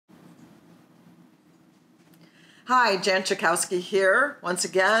Hi, Jan Schakowsky here, once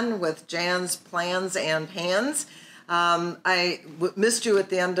again with Jan's Plans and Hands. I missed you at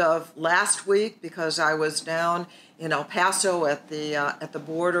the end of last week because I was down in El Paso at the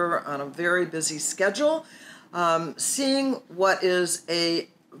border on a very busy schedule, seeing what is a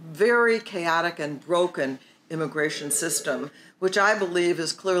very chaotic and broken immigration system, which I believe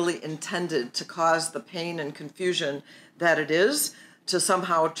is clearly intended to cause the pain and confusion that it is, to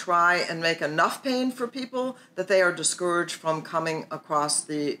somehow try and make enough pain for people that they are discouraged from coming across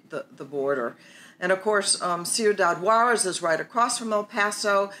the border. And of course, Ciudad Juarez is right across from El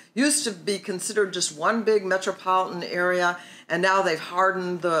Paso, used to be considered just one big metropolitan area, and now they've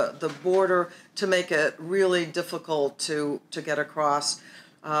hardened the border to make it really difficult to get across,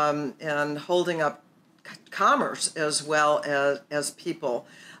 and holding up commerce as well as people.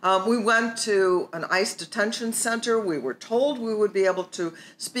 We went to an ICE detention center. We were told we would be able to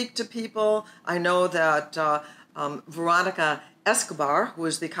speak to people. I know that Veronica Escobar, who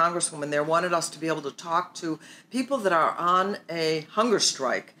is the congresswoman there, wanted us to be able to talk to people that are on a hunger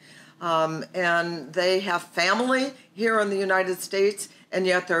strike. And they have family here in the United States, and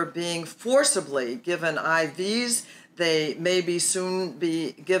yet they're being forcibly given IVs. They may soon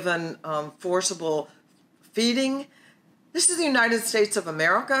be given forcible feeding. This is the United States of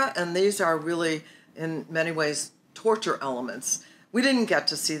America, and these are really, in many ways, torture elements. We didn't get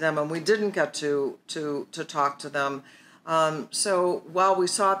to see them, and we didn't get to talk to them. So while we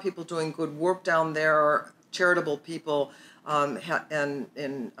saw people doing good work down there, charitable people, and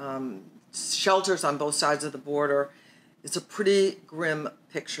in shelters on both sides of the border, it's a pretty grim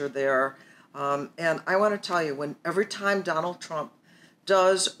picture there. And I want to tell you, every time Donald Trump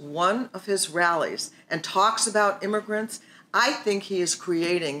does one of his rallies and talks about immigrants, I think he is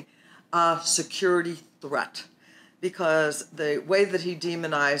creating a security threat, because the way that he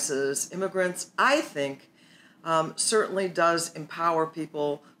demonizes immigrants, I think, certainly does empower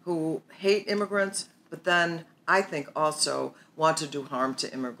people who hate immigrants, but then I think also want to do harm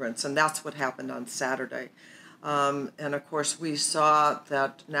to immigrants, and that's what happened on Saturday. And of course, we saw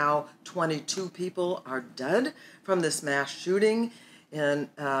that now 22 people are dead from this mass shooting in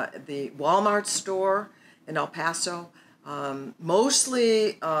the Walmart store in El Paso,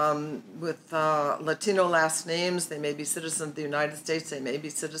 mostly with Latino last names. They may be citizens of the United States, they may be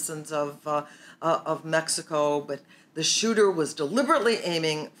citizens of Mexico, but the shooter was deliberately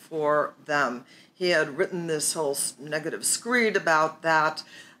aiming for them. He had written this whole negative screed about that,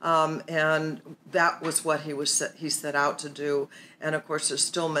 and that was what he set out to do. And of course, there's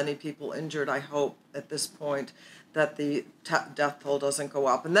still many people injured. I hope at this point that the death toll doesn't go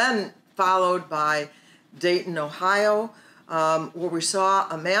up. And then followed by Dayton, Ohio, where we saw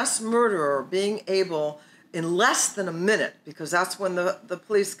a mass murderer being able, in less than a minute, because that's when the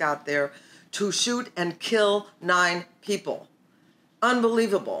police got there, to shoot and kill 9 people.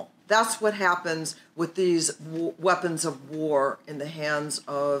 Unbelievable. That's what happens with these weapons of war in the hands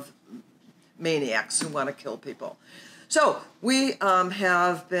of maniacs who want to kill people. So we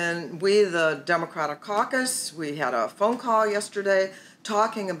the Democratic Caucus, we had a phone call yesterday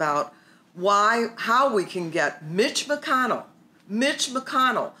talking about how we can get Mitch McConnell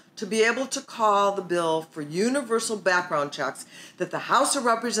to be able to call the bill for universal background checks that the House of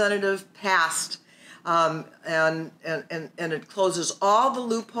Representatives passed, and it closes all the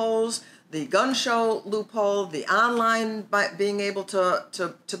loopholes, the gun show loophole, the online being able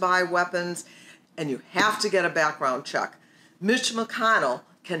to buy weapons, and you have to get a background check. Mitch McConnell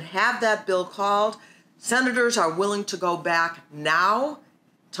can have that bill called. Senators are willing to go back now,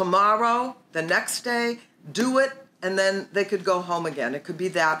 tomorrow, the next day, do it, and then they could go home again. It could be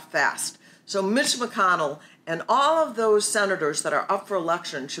that fast. So Mitch McConnell and all of those senators that are up for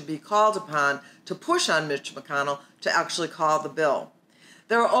election should be called upon to push on Mitch McConnell to actually call the bill.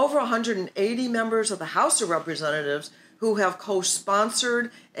 There are over 180 members of the House of Representatives who have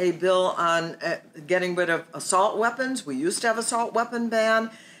co-sponsored a bill on getting rid of assault weapons. We used to have assault weapon ban,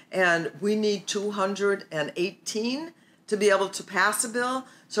 and we need 218 to be able to pass a bill.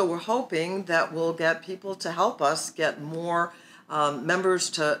 So we're hoping that we'll get people to help us get more members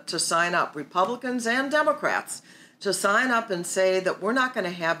to sign up, Republicans and Democrats, to sign up and say that we're not going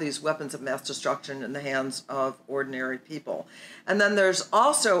to have these weapons of mass destruction in the hands of ordinary people. And then there's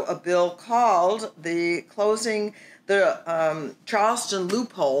also a bill called the Charleston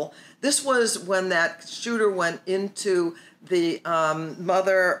loophole. This was when that shooter went into the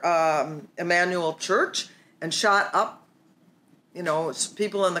Mother Emanuel Church and shot up,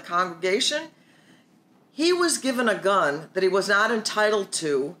 people in the congregation. He was given a gun that he was not entitled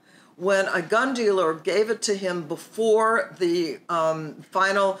to when a gun dealer gave it to him before the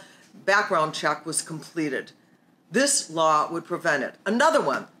final background check was completed. This law would prevent it. Another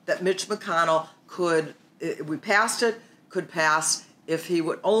one that Mitch McConnell could, we passed it, could pass if he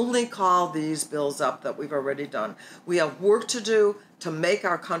would only call these bills up that we've already done. We have work to do to make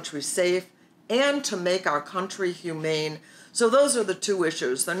our country safe and to make our country humane. So those are the two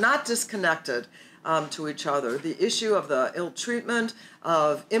issues. They're not disconnected to each other. The issue of the ill treatment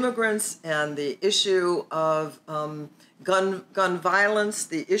of immigrants and the issue of gun violence,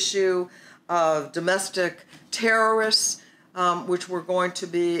 the issue of domestic terrorists, which we're going to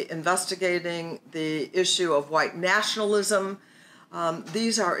be investigating, the issue of white nationalism.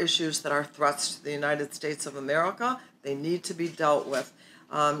 These are issues that are threats to the United States of America. They need to be dealt with.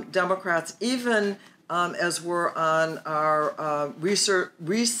 Democrats, even as we're on our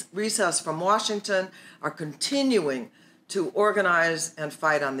recess from Washington, are continuing to organize and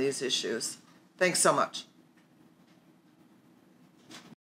fight on these issues. Thanks so much.